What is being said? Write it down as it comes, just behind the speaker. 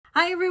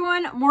Hi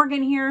everyone,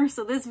 Morgan here.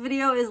 So this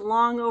video is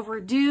long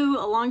overdue.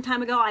 A long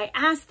time ago, I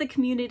asked the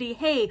community,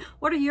 hey,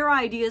 what are your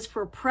ideas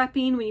for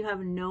prepping when you have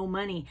no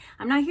money?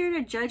 I'm not here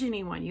to judge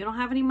anyone. You don't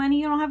have any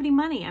money, you don't have any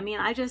money. I mean,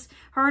 I just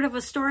heard of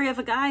a story of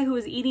a guy who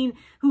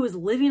was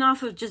living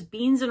off of just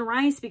beans and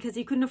rice because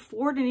he couldn't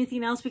afford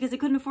anything else because he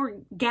couldn't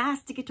afford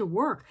gas to get to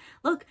work.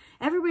 Look,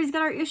 everybody's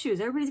got our issues.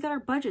 Everybody's got our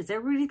budgets.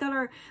 Everybody's got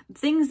our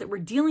things that we're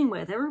dealing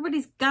with.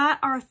 Everybody's got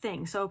our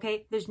things. So,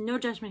 okay, there's no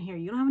judgment here.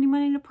 You don't have any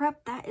money to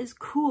prep? That is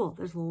cool.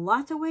 There's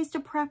lots of ways to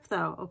prep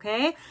though,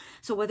 okay?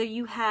 So whether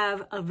you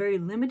have a very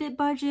limited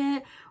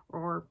budget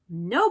or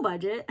no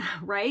budget,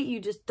 right? You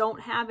just don't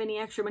have any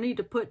extra money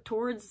to put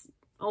towards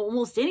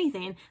almost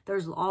anything,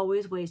 there's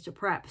always ways to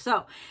prep.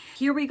 So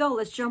here we go.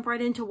 Let's jump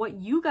right into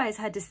what you guys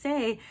had to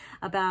say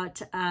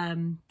about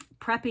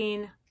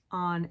prepping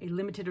on a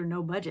limited or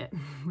no budget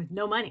with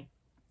no money.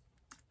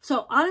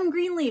 So Autumn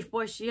Greenleaf,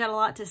 boy, she had a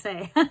lot to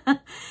say.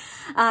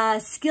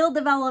 Skill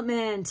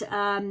development,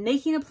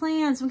 making a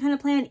plan, some kind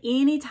of plan,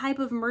 any type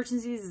of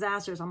emergency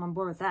disasters. I'm on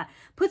board with that.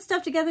 Put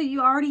stuff together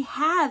you already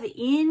have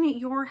in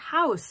your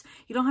house.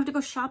 You don't have to go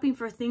shopping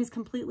for things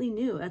completely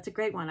new. That's a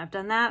great one. I've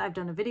done that. I've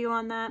done a video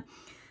on that.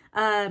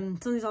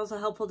 Something's also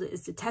helpful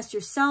is to test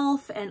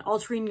yourself and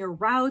altering your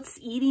routes,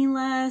 eating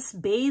less,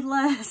 bathe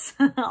less,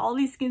 all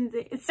these things.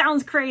 It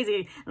sounds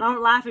crazy and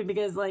I'm laughing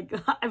because like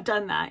I've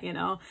done that, you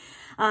know.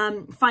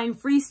 Find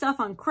free stuff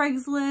on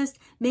Craigslist,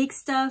 make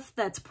stuff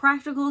that's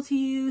practical to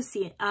you,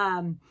 see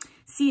an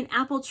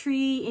apple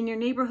tree in your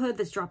neighborhood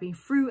that's dropping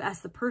fruit,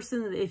 ask the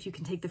person if you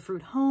can take the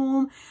fruit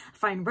home,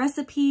 find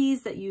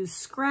recipes that use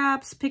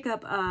scraps, pick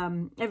up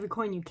every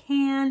coin you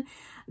can.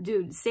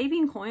 Dude,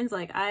 saving coins,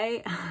 like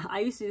I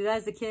used to do that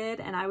as a kid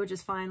and I would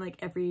just find like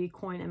every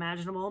coin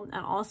imaginable.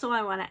 And also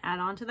I want to add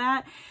on to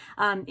that,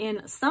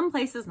 in some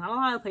places, not a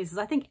lot of places,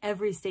 I think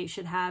every state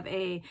should have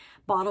a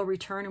bottle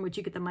return in which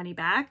you get the money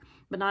back,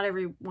 but not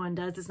everyone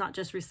does. It's not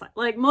just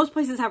like most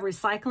places have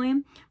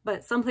recycling,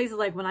 but some places,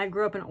 like when I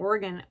grew up in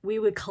Oregon, we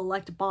would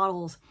collect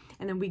bottles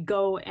and then we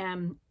go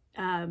and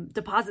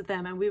deposit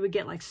them and we would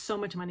get like so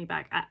much money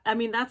back. I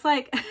mean, that's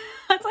like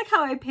that's like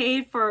how I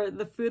paid for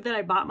the food that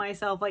I bought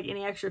myself, like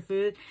any extra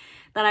food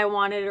that I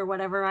wanted or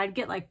whatever. I'd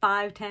get like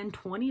 $5, $10,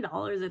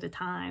 $20 at a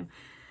time.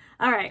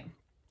 All right,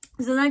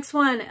 so the next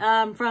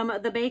one, from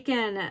the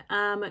bacon,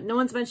 no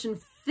one's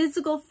mentioned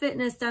physical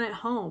fitness done at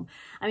home.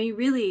 I mean,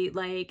 really,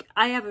 like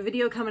I have a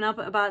video coming up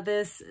about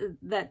this,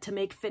 that to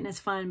make fitness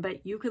fun,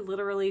 but you could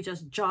literally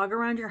just jog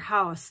around your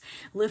house,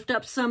 lift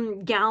up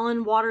some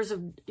gallon waters,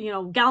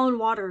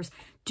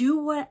 do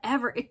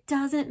whatever. It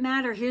doesn't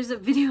matter. Here's a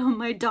video of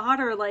my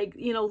daughter, like,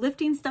 you know,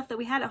 lifting stuff that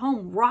we had at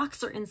home.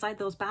 Rocks are inside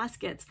those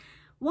baskets.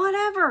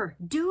 Whatever,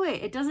 do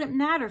it. It doesn't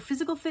matter.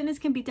 Physical fitness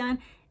can be done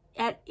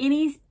at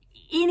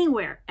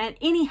anywhere and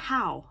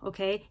anyhow,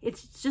 okay?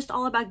 It's just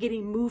all about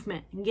getting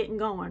movement and getting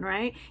going,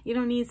 right? You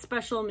don't need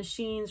special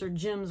machines or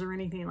gyms or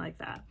anything like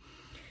that.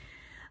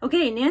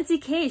 Okay, Nancy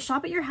K,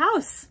 shop at your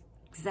house.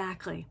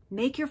 Exactly.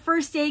 Make your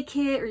first aid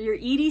kit or your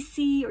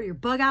EDC or your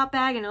bug out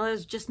bag. I know that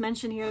was just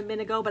mentioned here a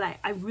minute ago, but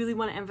I really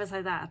want to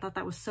emphasize that. I thought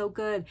that was so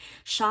good.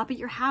 Shop at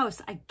your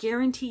house. I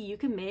guarantee you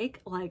can make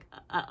like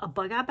a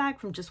bug out bag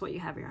from just what you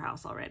have in your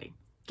house already.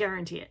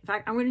 Guarantee it. In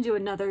fact, I'm going to do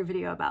another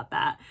video about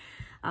that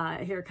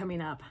here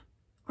coming up.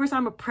 Of course,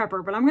 I'm a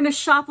prepper, but I'm going to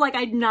shop like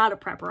I'm not a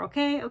prepper,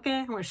 okay? Okay,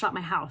 I'm going to shop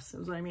my house,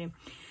 is what I mean.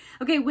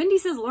 Okay, Wendy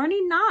says,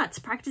 learning knots,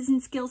 practicing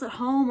skills at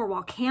home or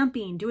while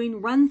camping,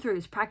 doing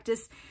run-throughs,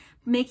 practice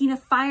making a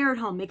fire at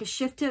home, make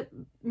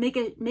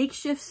a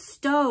makeshift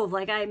stove.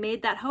 Like I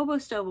made that hobo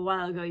stove a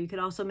while ago. You could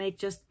also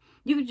make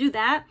you could do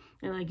that,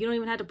 and like you don't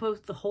even have to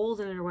poke the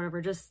holes in it or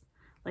whatever, just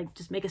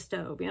make a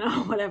stove, you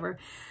know, whatever.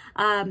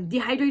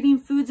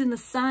 Dehydrating foods in the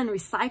sun,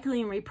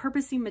 recycling,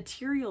 repurposing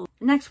materials.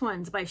 Next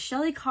one's by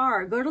Shelley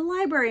Carr. Go to the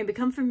library and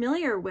become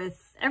familiar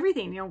with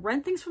everything. You know,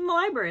 rent things from the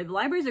library. The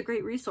library is a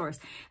great resource.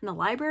 And the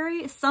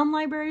library, some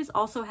libraries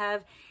also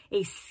have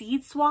a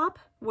seed swap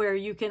where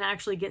you can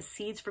actually get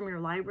seeds from your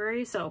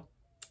library. So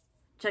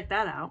check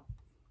that out.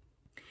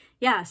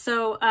 Yeah,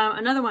 so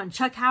another one,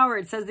 Chuck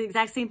Howard says the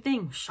exact same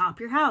thing.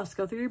 Shop your house,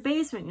 go through your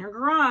basement, your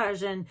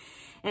garage, and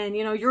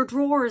you know, your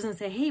drawers and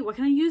say, hey, what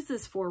can I use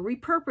this for?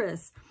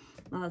 Repurpose.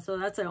 So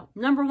that's a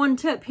 #1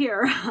 tip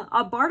here.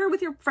 Barter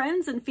with your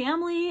friends and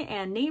family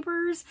and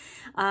neighbors.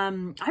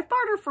 I've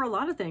bartered for a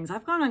lot of things.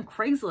 I've gone on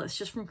Craigslist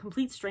just from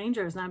complete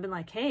strangers and I've been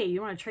like, hey,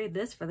 you want to trade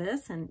this for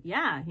this? And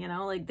yeah, you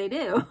know, like they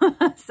do.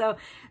 So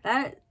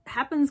that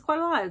happens quite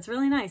a lot. It's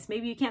really nice.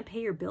 Maybe you can't pay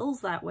your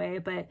bills that way,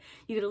 but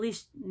you could at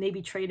least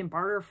maybe trade and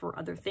barter for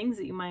other things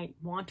that you might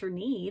want or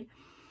need.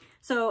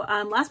 So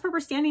last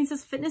prepper standing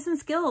says fitness and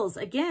skills.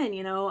 Again,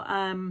 you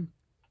know,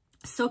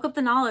 soak up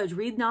the knowledge,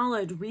 read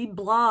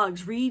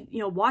blogs, you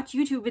know, watch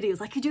YouTube videos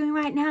like you're doing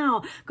right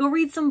now. Go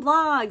read some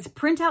blogs,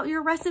 print out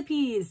your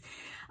recipes.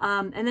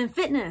 And then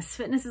fitness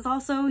is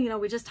also, you know,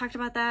 we just talked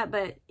about that,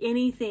 but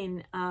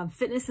anything,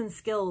 fitness and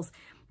skills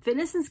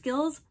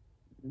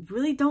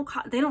really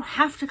they don't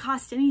have to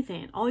cost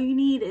anything. All you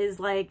need is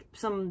like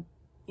some,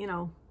 you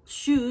know,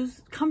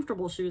 shoes,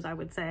 comfortable shoes, I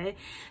would say,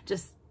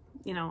 just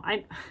you know,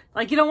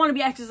 you don't want to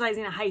be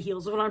exercising in high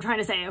heels is what I'm trying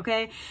to say.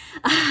 Okay.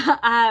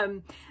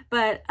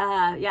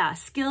 Yeah,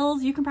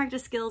 skills, you can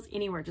practice skills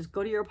anywhere. Just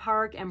go to your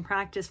park and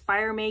practice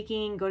fire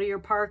making, go to your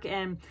park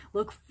and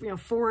look, you know,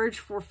 forage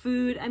for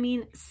food. I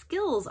mean,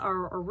 skills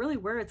are really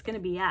where it's going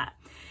to be at.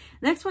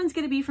 Next one's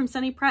going to be from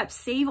Sunny Prep.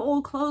 Save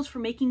old clothes for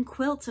making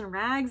quilts and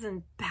rags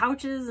and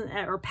pouches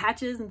or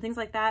patches and things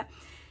like that.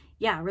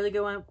 Yeah, really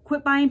good one.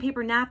 Quit buying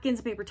paper napkins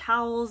and paper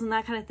towels and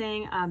that kind of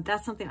thing.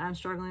 That's something I'm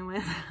struggling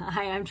with.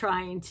 I am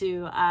trying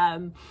to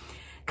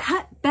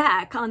cut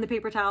back on the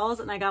paper towels,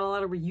 and I got a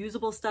lot of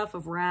reusable stuff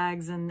of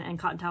rags and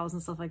cotton towels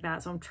and stuff like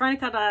that. So I'm trying to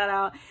cut that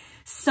out.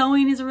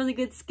 Sewing is a really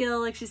good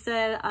skill, like she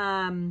said.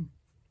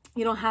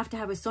 You don't have to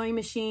have a sewing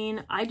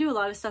machine. I do a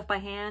lot of stuff by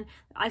hand.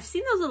 I've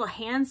seen those little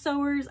hand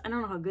sewers. I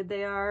don't know how good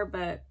they are,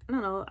 but I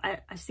don't know.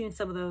 I've seen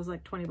some of those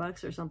like 20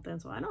 bucks or something,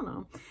 so I don't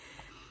know.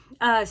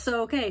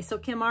 So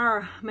Kim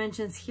R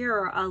mentions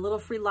here little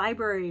free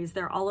libraries.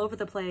 They're all over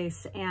the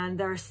place, and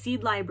there are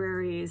seed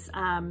libraries.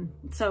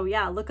 So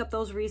yeah, look up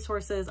those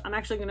resources. I'm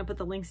actually going to put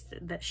the links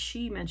that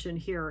she mentioned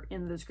here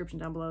in the description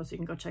down below, so you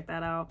can go check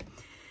that out.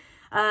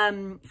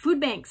 Food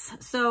banks.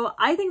 So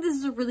I think this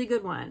is a really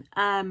good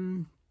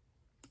one.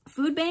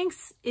 Food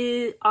banks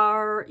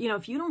are, you know,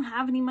 if you don't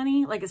have any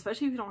money, like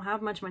especially if you don't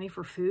have much money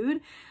for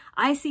food,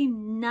 I see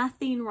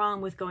nothing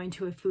wrong with going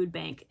to a food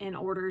bank in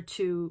order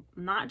to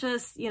not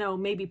just, you know,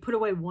 maybe put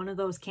away one of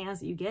those cans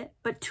that you get,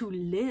 but to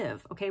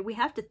live. Okay, we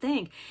have to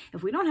think,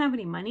 if we don't have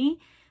any money,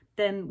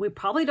 then we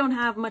probably don't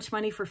have much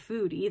money for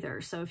food either.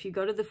 So if you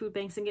go to the food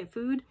banks and get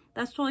food,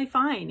 that's totally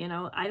fine. You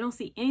know, I don't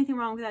see anything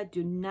wrong with that.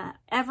 Do not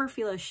ever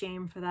feel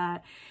ashamed for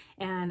that.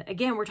 And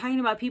again, we're talking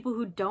about people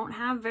who don't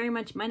have very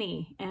much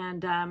money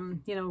and,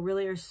 you know,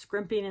 really are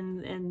scrimping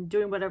and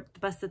doing whatever the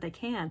best that they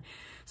can.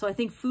 So I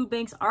think food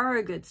banks are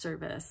a good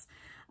service.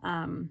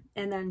 And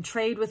then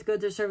trade with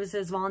goods or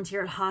services,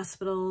 volunteer at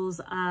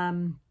hospitals.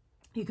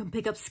 You can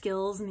pick up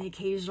skills and the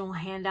occasional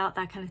handout,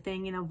 that kind of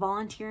thing. You know,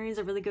 volunteering is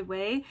a really good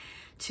way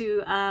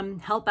to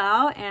help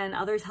out and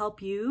others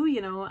help you.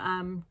 You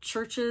know,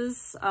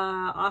 churches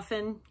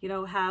often, you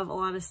know, have a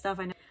lot of stuff.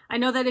 I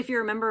know that if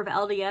you're a member of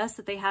LDS,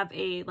 that they have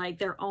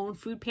their own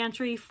food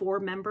pantry for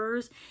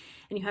members,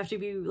 and you have to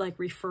be like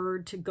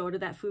referred to go to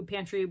that food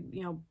pantry,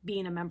 you know,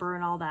 being a member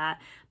and all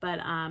that. But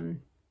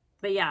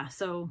yeah,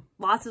 so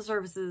lots of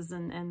services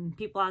and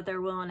people out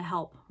there willing to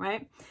help,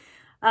 right?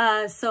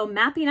 So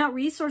mapping out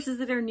resources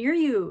that are near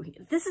you.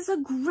 This is a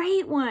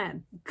great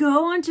one.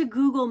 Go onto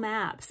Google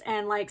Maps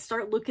and like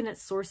start looking at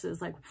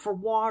sources like for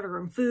water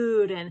and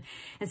food and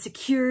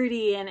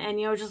security and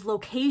you know, just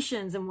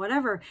locations and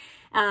whatever.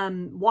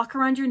 Walk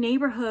around your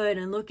neighborhood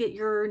and look at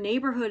your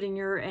neighborhood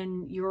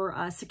and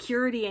your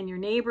security and your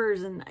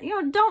neighbors, and you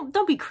know,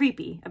 don't be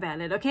creepy about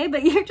it, okay?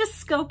 But you're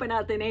just scoping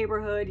out the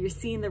neighborhood, you're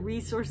seeing the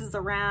resources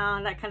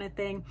around, that kind of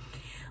thing.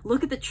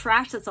 Look at the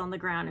trash that's on the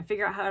ground and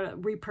figure out how to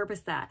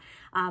repurpose that.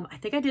 I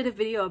think I did a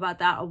video about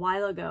that a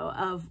while ago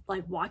of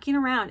like walking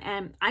around,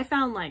 and I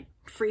found like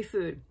free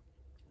food.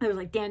 There was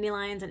like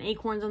dandelions and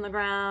acorns on the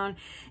ground,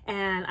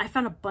 and I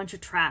found a bunch of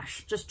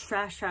trash, just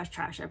trash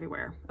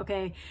everywhere,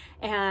 okay?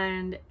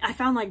 And I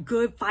found like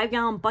good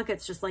 5-gallon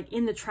buckets just like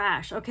in the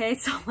trash, okay?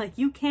 So like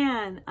you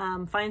can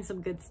find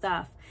some good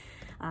stuff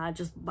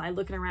just by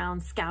looking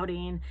around,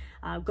 scouting.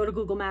 Go to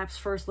Google Maps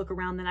first, look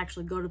around, then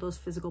actually go to those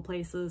physical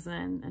places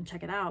and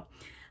check it out.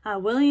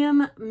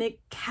 William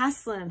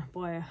McCaslin,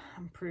 boy,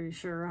 I'm pretty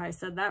sure I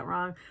said that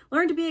wrong.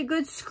 Learn to be a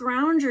good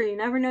scrounger. You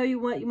never know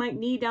what you might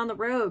need down the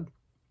road.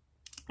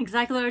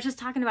 Exactly what I was just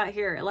talking about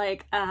here.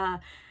 Like on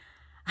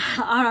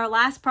our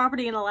last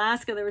property in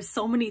Alaska, there was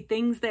so many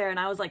things there, and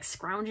I was like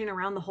scrounging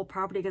around the whole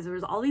property because there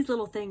was all these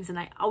little things, and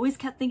I always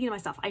kept thinking to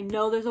myself, I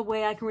know there's a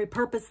way I can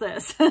repurpose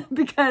this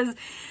because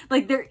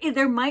like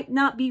there might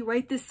not be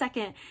right this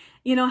second.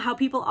 You know how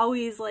people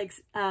always like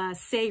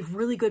save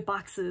really good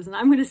boxes, and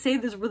I'm going to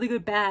save this really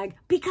good bag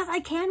because I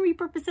can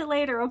repurpose it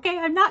later. Okay,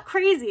 I'm not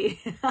crazy.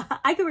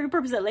 I can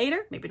repurpose it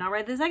later, maybe not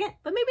right this second,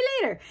 but maybe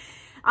later.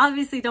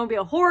 Obviously, don't be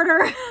a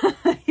hoarder.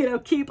 You know,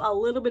 keep a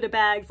little bit of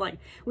bags. Like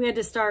we had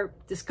to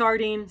start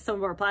discarding some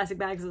of our plastic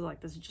bags. It was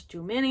like, this is just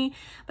too many.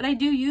 But I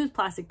do use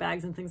plastic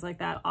bags and things like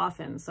that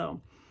often.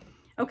 So,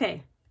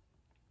 okay.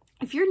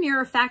 If you're near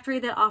a factory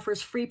that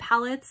offers free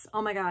pallets,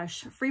 oh my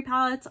gosh, free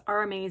pallets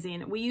are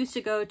amazing. We used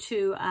to go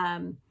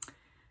to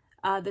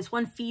this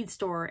one feed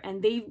store,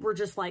 and they were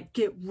just like,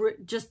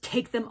 just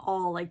take them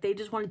all. Like they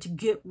just wanted to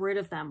get rid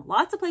of them.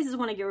 Lots of places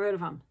want to get rid of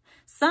them.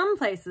 Some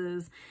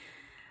places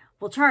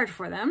will charge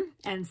for them,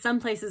 and some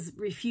places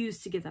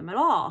refuse to give them at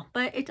all,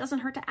 but it doesn't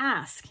hurt to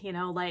ask, you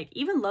know, like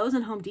even Lowe's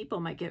and Home Depot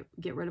might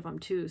get rid of them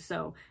too.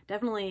 So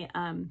definitely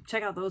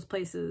check out those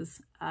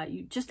places.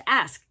 You just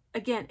ask.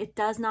 Again, it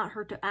does not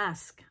hurt to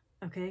ask,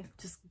 okay?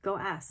 Just go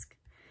ask.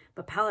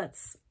 But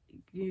pallets,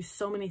 you use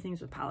so many things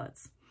with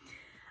pallets.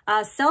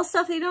 Sell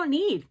stuff they don't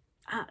need.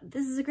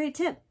 This is a great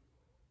tip.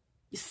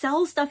 You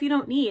sell stuff you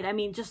don't need. I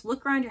mean, just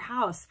look around your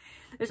house.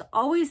 There's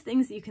always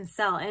things that you can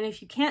sell. And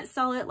if you can't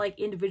sell it like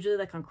individually,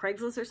 like on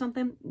Craigslist or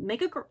something,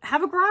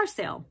 have a garage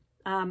sale.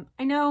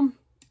 I know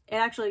it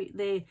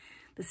actually,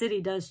 the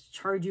city does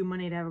charge you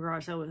money to have a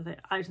garage sale with it.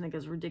 I just think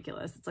it's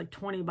ridiculous. It's like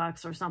 20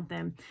 bucks or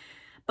something.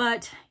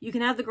 But you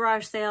can have the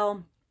garage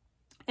sale,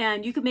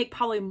 and you could make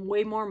probably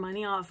way more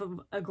money off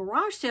of a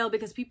garage sale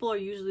because people are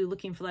usually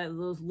looking for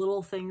those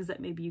little things that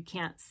maybe you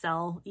can't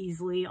sell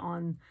easily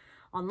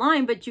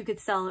online, but you could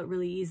sell it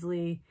really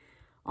easily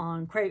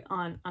on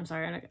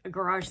a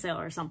garage sale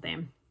or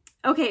something.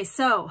 Okay,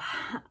 so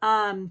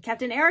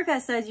Captain Erica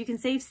says you can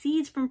save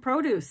seeds from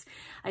produce.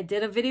 I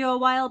did a video a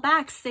while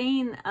back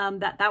saying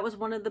that was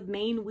one of the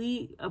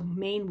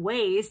main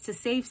ways to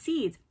save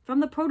seeds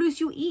from the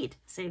produce you eat.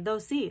 Save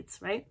those seeds,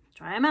 right?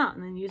 Try them out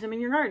and then use them in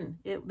your garden.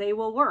 They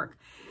will work.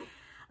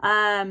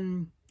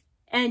 And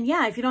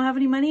yeah, if you don't have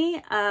any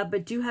money,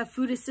 but do have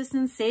food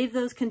assistance, save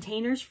those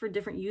containers for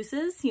different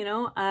uses, you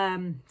know,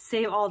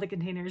 save all the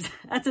containers.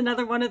 That's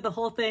another one of the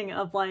whole thing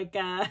of like,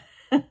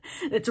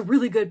 it's a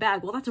really good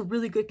bag. Well, that's a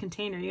really good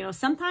container. You know,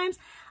 sometimes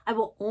I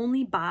will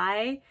only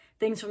buy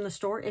things from the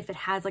store if it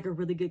has like a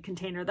really good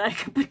container that I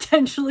could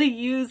potentially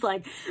use,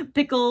 like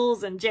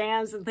pickles and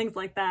jams and things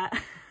like that.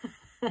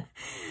 You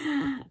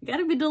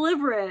gotta be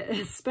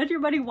deliberate. Spend your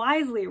money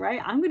wisely,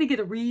 right? I'm gonna get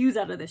a reuse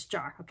out of this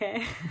jar,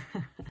 okay?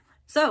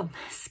 So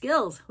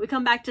skills, we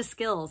come back to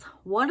skills.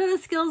 What are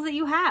the skills that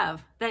you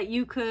have that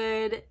you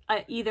could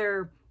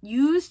either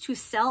use to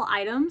sell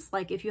items?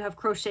 Like if you have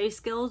crochet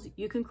skills,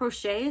 you can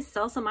crochet,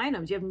 sell some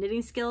items. You have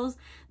knitting skills,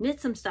 knit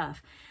some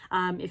stuff.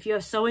 If you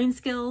have sewing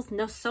skills,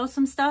 sew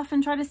some stuff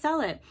and try to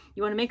sell it.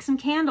 You want to make some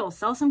candles,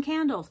 sell some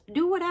candles,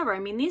 do whatever. I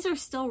mean, these are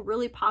still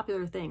really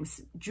popular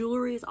things.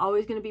 Jewelry is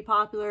always going to be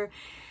popular.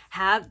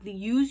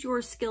 Use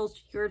your skills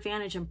to your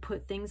advantage and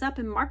put things up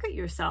and market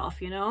yourself,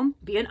 you know,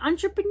 be an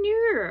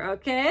entrepreneur.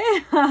 Okay.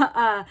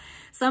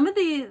 Some of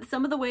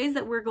the ways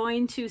that we're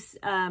going to,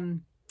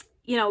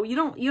 you know, you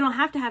don't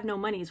have to have no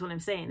money is what I'm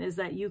saying, is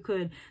that you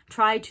could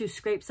try to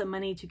scrape some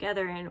money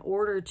together in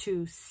order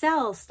to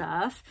sell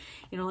stuff.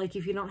 You know, like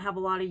if you don't have a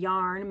lot of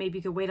yarn, maybe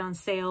you could wait on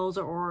sales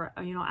or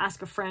you know,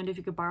 ask a friend if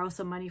you could borrow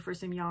some money for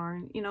some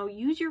yarn. You know,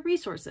 use your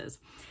resources,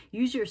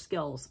 use your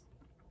skills.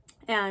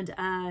 And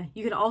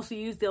you could also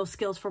use those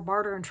skills for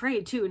barter and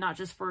trade too, not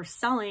just for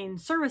selling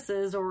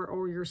services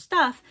or your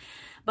stuff,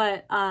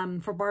 but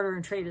for barter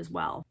and trade as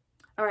well.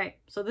 All right,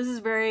 so this is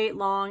very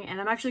long, and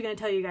I'm actually going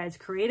to tell you guys,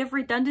 creative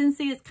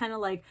redundancy is kind of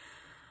like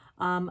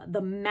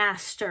the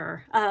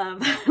master of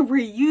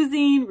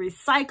reusing,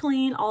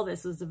 recycling, all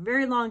this. Is a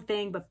very long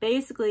thing, but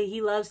basically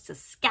he loves to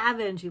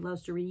scavenge, he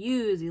loves to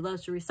reuse, he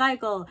loves to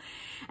recycle.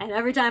 And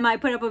every time I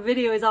put up a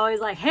video, he's always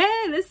like, hey,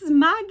 this is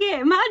my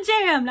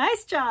jam,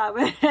 nice job.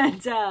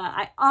 And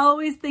I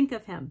always think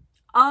of him,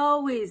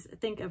 always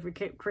think of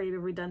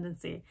creative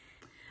redundancy.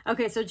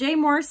 Okay, so Jay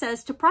Moore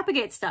says to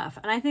propagate stuff,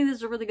 and I think this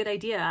is a really good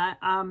idea.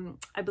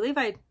 I believe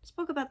I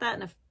spoke about that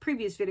in a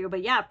previous video,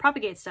 but yeah,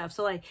 propagate stuff.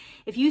 So like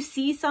if you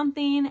see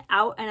something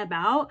out and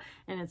about,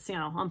 and it's, you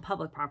know, on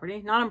public property,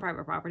 not on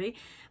private property,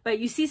 but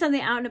you see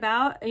something out and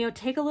about, you know,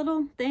 take a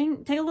little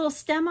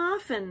stem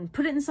off and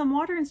put it in some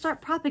water and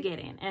start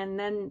propagating, and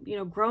then, you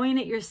know, growing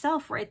it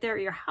yourself right there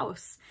at your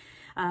house.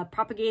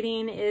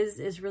 Propagating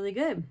is really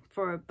good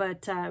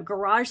but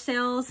garage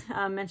sales,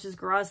 mentions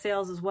garage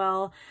sales as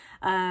well.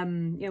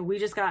 You know, we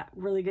just got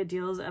really good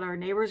deals at our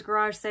neighbor's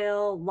garage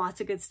sale,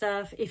 lots of good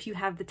stuff. If you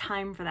have the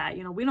time for that,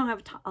 you know, we don't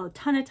have a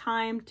ton of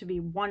time to be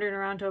wandering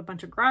around to a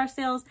bunch of garage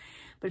sales,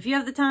 but if you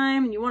have the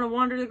time and you want to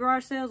wander to the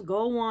garage sales,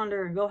 go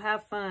wander, go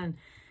have fun.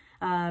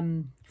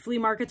 Flea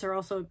markets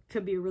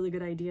could be a really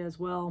good idea as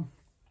well.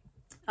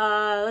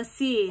 Let's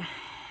see.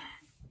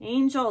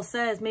 Angel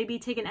says maybe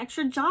take an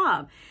extra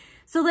job.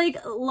 So like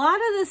a lot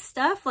of this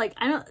stuff,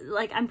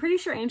 I'm pretty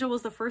sure Angel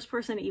was the first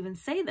person to even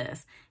say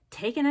this.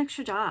 Take an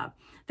extra job.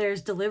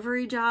 There's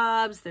delivery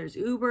jobs, there's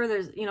Uber,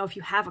 there's, you know, if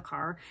you have a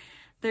car,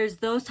 there's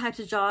those types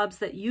of jobs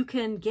that you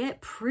can get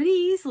pretty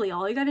easily.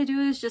 All you got to do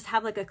is just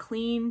have like a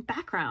clean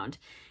background.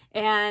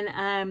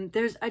 And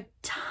there's a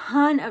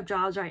ton of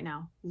jobs right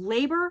now.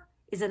 Labor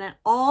is at an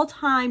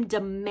all-time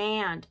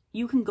demand.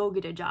 You can go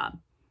get a job.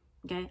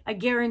 Okay, I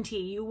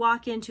guarantee you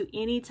walk into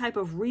any type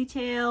of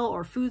retail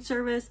or food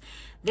service,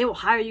 they will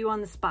hire you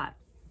on the spot.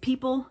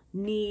 People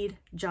need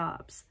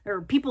jobs,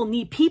 or people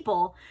need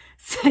people.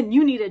 So if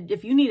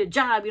you need a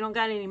job, you don't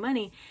got any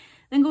money,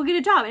 then go get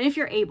a job. And if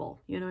you're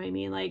able, you know what I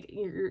mean? Like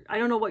I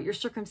don't know what your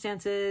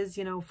circumstances,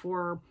 you know,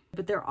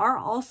 but there are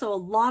also a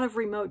lot of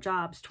remote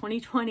jobs.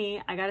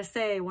 2020, I gotta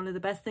say, one of the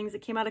best things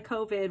that came out of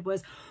COVID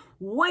was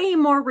way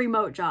more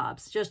remote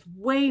jobs, just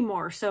way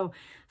more. So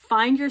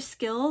find your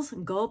skills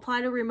and go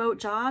apply to remote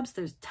jobs.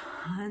 There's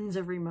tons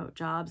of remote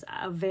jobs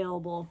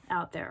available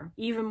out there,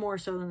 even more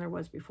so than there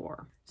was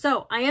before.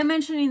 So I am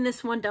mentioning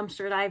this one,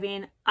 dumpster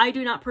diving. I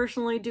do not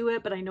personally do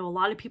it, but I know a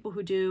lot of people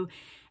who do.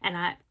 And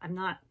I'm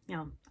not, you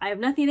know, I have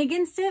nothing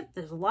against it.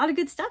 There's a lot of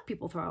good stuff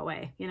people throw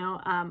away. You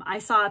know, I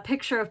saw a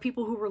picture of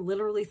people who were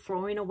literally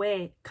throwing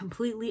away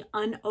completely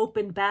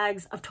unopened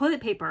bags of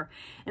toilet paper,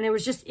 and it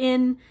was just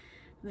in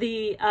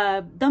the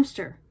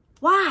dumpster.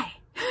 Why?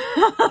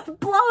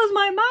 Blows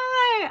my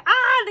mind.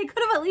 They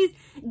could have at least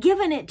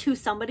given it to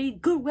somebody.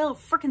 Goodwill,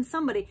 freaking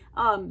somebody.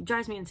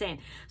 Drives me insane.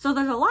 So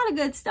there's a lot of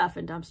good stuff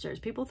in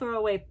dumpsters. People throw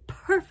away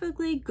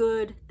perfectly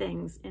good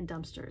things in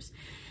dumpsters.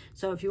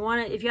 So if you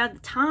have the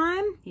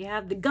time, you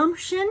have the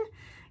gumption,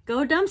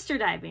 go dumpster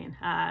diving.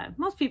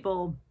 Most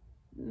people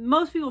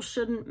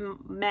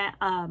shouldn't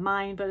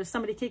mind, but if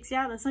somebody kicks you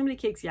out, then somebody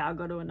kicks you out. I'll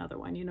go to another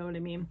one. You know what I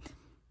mean?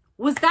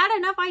 Was that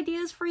enough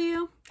ideas for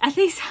you? At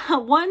least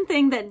one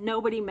thing that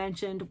nobody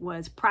mentioned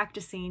was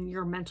practicing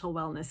your mental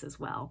wellness as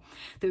well.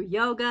 Through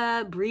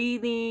yoga,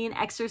 breathing,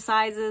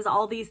 exercises,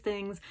 all these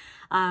things.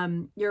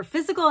 Your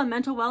physical and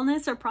mental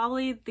wellness are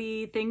probably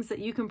the things that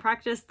you can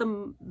practice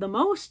the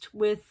most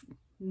with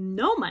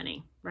no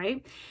money,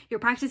 right? You're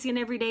practicing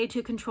every day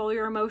to control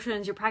your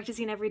emotions. You're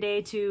practicing every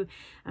day to,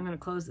 I'm going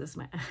to close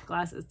my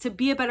glasses, to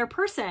be a better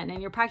person.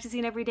 And you're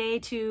practicing every day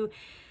to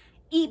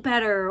eat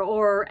better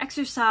or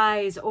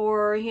exercise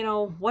or,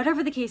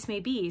 whatever the case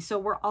may be. So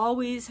we're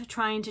always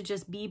trying to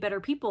just be better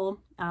people,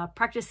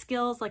 practice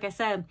skills. Like I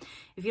said,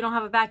 if you don't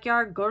have a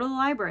backyard, go to the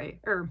library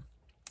or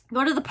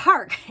go to the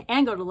park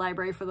and go to the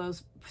library for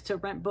those to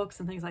rent books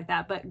and things like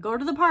that. But go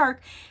to the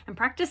park and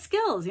practice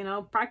skills,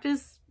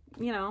 practice,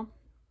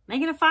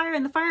 making a fire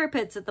in the fire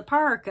pits at the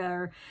park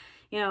or,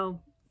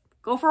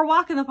 go for a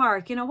walk in the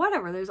park,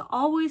 whatever. There's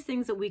always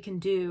things that we can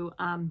do.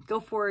 Go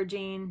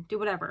foraging, do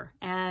whatever.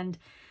 And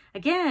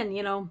again,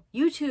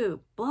 YouTube,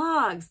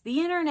 blogs, the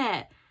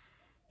internet.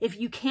 If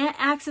you can't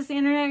access the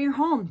internet at your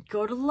home,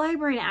 go to the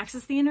library and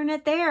access the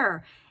internet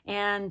there.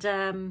 And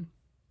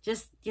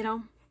just,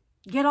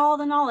 get all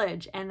the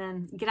knowledge and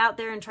then get out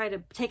there and try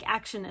to take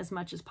action as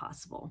much as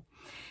possible.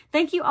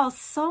 Thank you all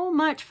so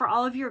much for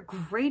all of your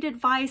great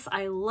advice.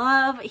 I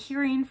love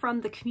hearing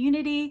from the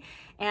community.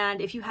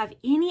 And if you have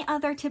any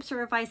other tips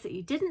or advice that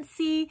you didn't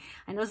see,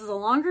 I know this is a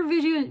longer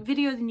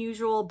video than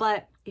usual,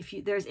 but if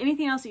there's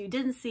anything else that you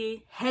didn't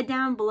see, head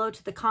down below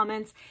to the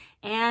comments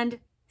and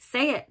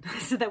say it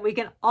so that we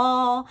can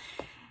all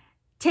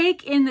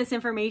take in this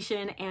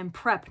information and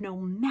prep no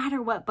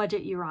matter what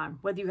budget you're on,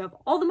 whether you have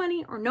all the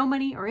money or no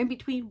money or in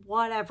between,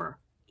 whatever.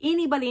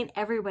 Anybody and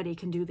everybody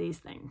can do these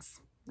things.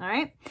 All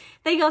right.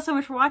 Thank you all so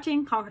much for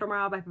watching. Conquer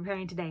tomorrow by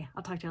preparing today.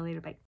 I'll talk to you later. Bye.